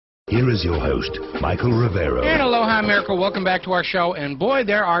Here is your host, Michael Rivero. And aloha, America. Welcome back to our show. And boy,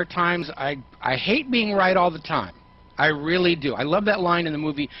 there are times I hate being right all the time. I really do. I love that line in the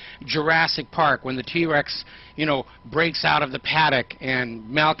movie Jurassic Park when the T-Rex, breaks out of the paddock and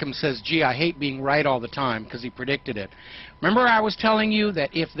Malcolm says, gee, I hate being right all the time, because he predicted it. Remember I was telling you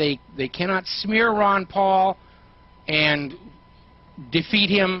that if they cannot smear Ron Paul and defeat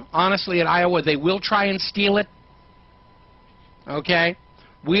him honestly at Iowa, they will try and steal it? Okay?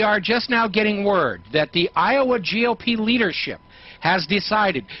 We are just now getting word that the Iowa GOP leadership has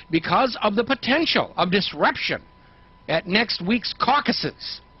decided, because of the potential of disruption at next week's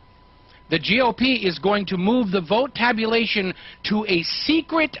caucuses, the GOP is going to move the vote tabulation to a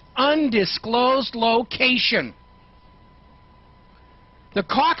secret, undisclosed location. The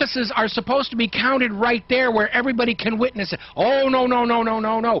caucuses are supposed to be counted right there where everybody can witness it. Oh, no, no, no, no,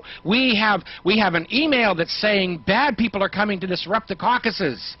 no, no. We have an email that's saying bad people are coming to disrupt the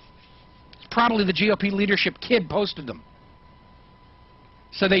caucuses. It's probably the GOP leadership kid posted them.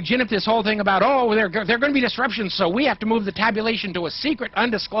 So they gin up this whole thing about, oh, they're going to be disruptions, so we have to move the tabulation to a secret,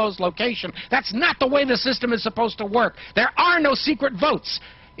 undisclosed location. That's not the way the system is supposed to work. There are no secret votes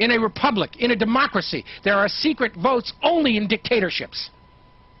in a republic, in a democracy. There are secret votes only in dictatorships.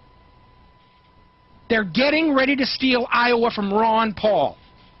 They're getting ready to steal Iowa from Ron Paul.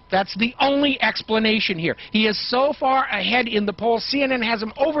 That's the only explanation here. He is so far ahead in the polls. CNN has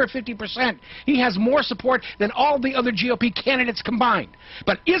him over 50%. He has more support than all the other GOP candidates combined.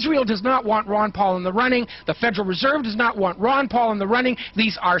 But Israel does not want Ron Paul in the running. The Federal Reserve does not want Ron Paul in the running.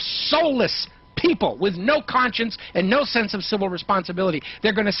 These are soulless people with no conscience and no sense of civil responsibility.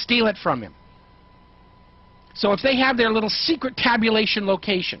 They're going to steal it from him. So if they have their little secret tabulation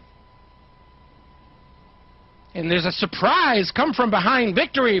location, and there's a surprise come-from-behind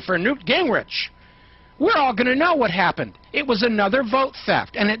victory for Newt Gingrich, we're all going to know what happened. It was another vote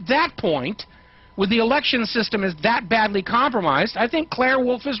theft. And at that point, with the election system is that badly compromised, I think Claire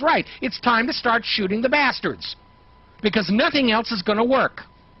Wolfe is right. It's time to start shooting the bastards, because nothing else is going to work.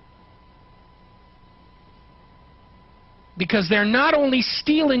 Because they're not only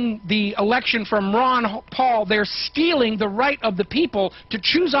stealing the election from Ron Paul, they're stealing the right of the people to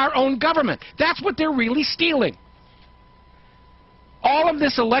choose our own government. That's what they're really stealing. All of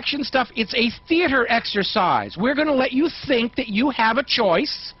this election stuff, it's a theater exercise. We're going to let you think that you have a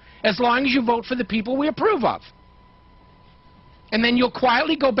choice as long as you vote for the people we approve of. And then you'll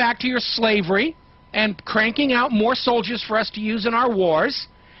quietly go back to your slavery and cranking out more soldiers for us to use in our wars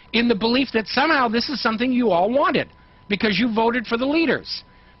in the belief that somehow this is something you all wanted, because you voted for the leaders.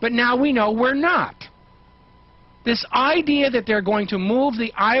 But now we know we're not. This idea that they're going to move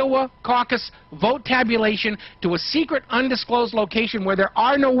the Iowa caucus vote tabulation to a secret, undisclosed location where there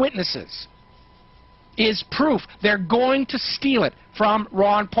are no witnesses is proof they're going to steal it from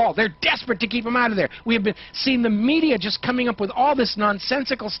Ron Paul. They're desperate to keep him out of there. We have been seeing the media just coming up with all this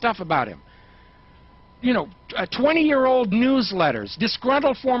nonsensical stuff about him. 20-year-old newsletters,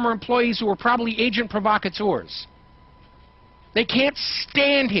 disgruntled former employees who were probably agent provocateurs. They can't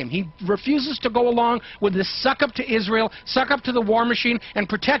stand him. He refuses to go along with this suck up to Israel, suck up to the war machine, and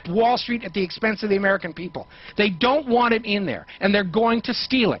protect Wall Street at the expense of the American people. They don't want him in there, and they're going to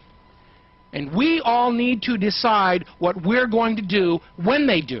steal it. And we all need to decide what we're going to do when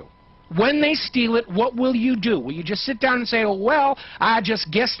they do. When they steal it, what will you do? Will you just sit down and say, oh, well, I just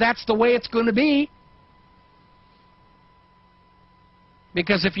guess that's the way it's going to be?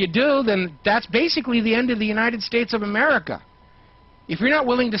 Because if you do, then that's basically the end of the United States of America. If you're not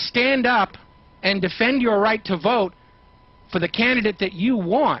willing to stand up and defend your right to vote for the candidate that you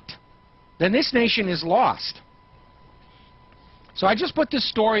want, then this nation is lost. So I just put this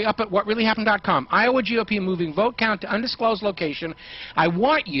story up at whatreallyhappened.com. Iowa GOP moving vote count to undisclosed location. I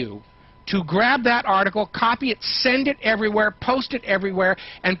want you to grab that article, copy it, send it everywhere, post it everywhere,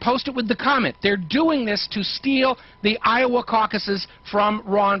 and post it with the comment. They're doing this to steal the Iowa caucuses from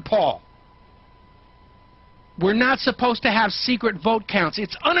Ron Paul. We're not supposed to have secret vote counts.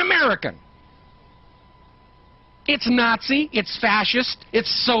 It's un-American. It's Nazi, it's fascist,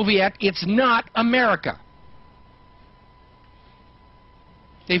 it's Soviet, it's not America.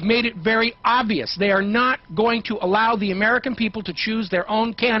 They've made it very obvious. They are not going to allow the American people to choose their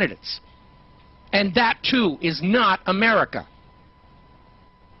own candidates. And that, too, is not America.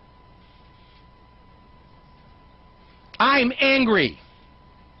 I'm angry.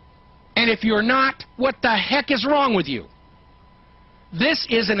 And if you're not, what the heck is wrong with you? This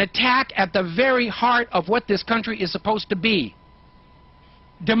is an attack at the very heart of what this country is supposed to be.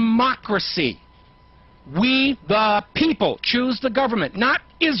 Democracy. We, the people, choose the government. Not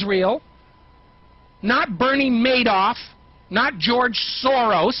Israel, not Bernie Madoff, not George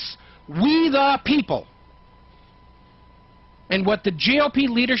Soros. We the people. And what the GOP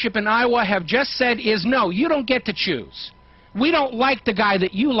leadership in Iowa have just said is, no, you don't get to choose. We don't like the guy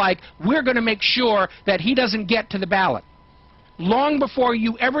that you like. We're going to make sure that he doesn't get to the ballot. Long before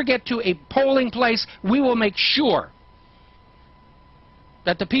you ever get to a polling place, we will make sure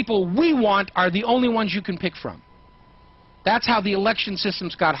that the people we want are the only ones you can pick from. That's how the election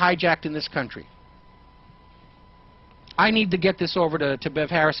systems got hijacked in this country. I need to get this over to Bev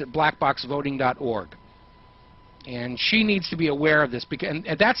Harris at blackboxvoting.org. And she needs to be aware of this, because,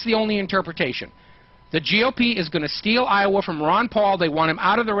 and that's the only interpretation. The GOP is going to steal Iowa from Ron Paul. They want him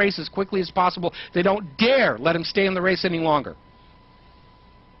out of the race as quickly as possible. They don't dare let him stay in the race any longer.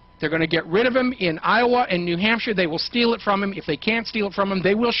 They're going to get rid of him in Iowa and New Hampshire. They will steal it from him. If they can't steal it from him,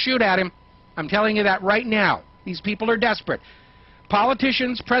 they will shoot at him. I'm telling you that right now. These people are desperate.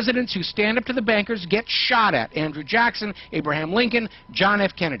 Politicians, presidents who stand up to the bankers get shot at. Andrew Jackson, Abraham Lincoln, John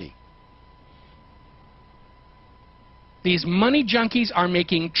F. Kennedy. These money junkies are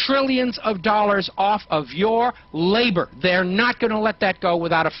making trillions of dollars off of your labor. They're not going to let that go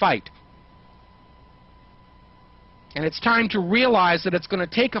without a fight. And it's time to realize that it's going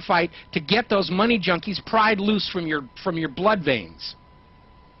to take a fight to get those money junkies pried loose from your blood veins.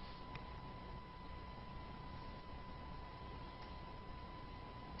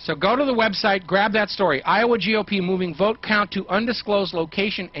 So go to the website, grab that story, Iowa GOP moving vote count to undisclosed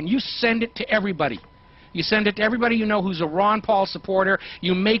location, and you send it to everybody. You send it to everybody you know who's a Ron Paul supporter.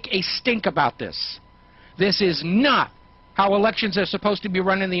 You make a stink about this. This is not how elections are supposed to be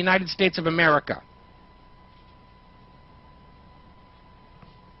run in the United States of America.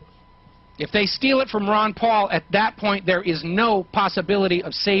 If they steal it from Ron Paul, at that point there is no possibility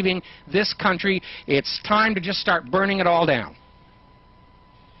of saving this country. It's time to just start burning it all down.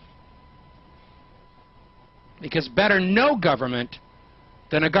 Because better no government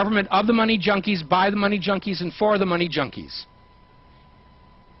than a government of the money junkies, by the money junkies, and for the money junkies.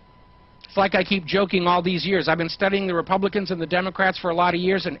 It's like I keep joking all these years. I've been studying the Republicans and the Democrats for a lot of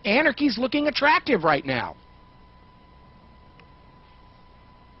years, and anarchy's looking attractive right now.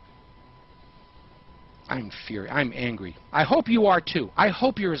 I'm furious. I'm angry. I hope you are too. I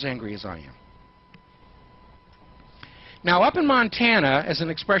hope you're as angry as I am. Now, up in Montana, as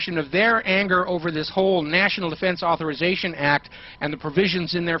an expression of their anger over this whole National Defense Authorization Act and the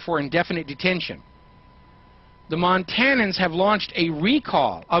provisions in there for indefinite detention, the Montanans have launched a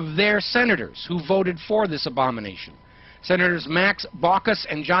recall of their senators who voted for this abomination. Senators Max Caucus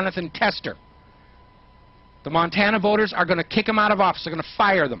and Jonathan Tester. The Montana voters are going to kick them out of office. They're going to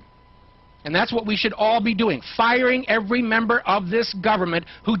fire them. And that's what we should all be doing, firing every member of this government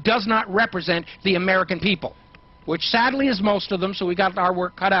who does not represent the American people, which sadly is most of them, so we got our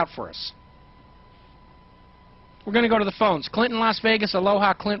work cut out for us. We're going to go to the phones. Clint in Las Vegas.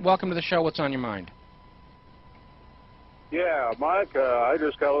 Aloha, Clint. Welcome to the show. What's on your mind? Yeah, Mike, I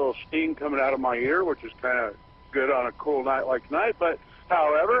just got a little steam coming out of my ear, which is kind of good on a cool night like tonight. But,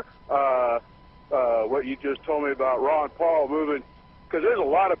 however, what you just told me about Ron Paul moving, because there's a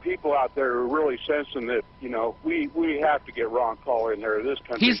lot of people out there who are really sensing that, you know, we have to get Ron Paul in there in this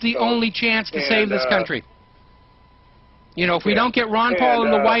country. He's the only chance to save this country. You know, if we don't get Ron Paul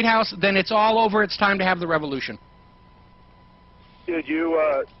in the White House, then it's all over. It's time to have the revolution. Did you,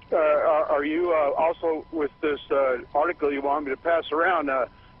 are you also, with this article you want me to pass around,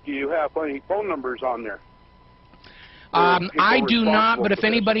 do you have any phone numbers on there? I do not, but if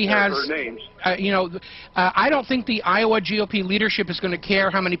anybody has, you know, I don't think the Iowa GOP leadership is going to care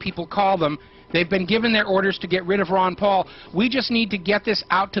how many people call them. They've been given their orders to get rid of Ron Paul. We just need to get this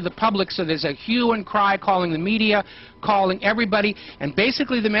out to the public so there's a hue and cry, calling the media, calling everybody. And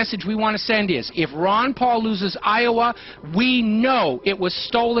basically the message we want to send is, if Ron Paul loses Iowa, we know it was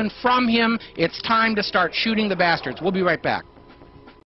stolen from him. It's time to start shooting the bastards. We'll be right back.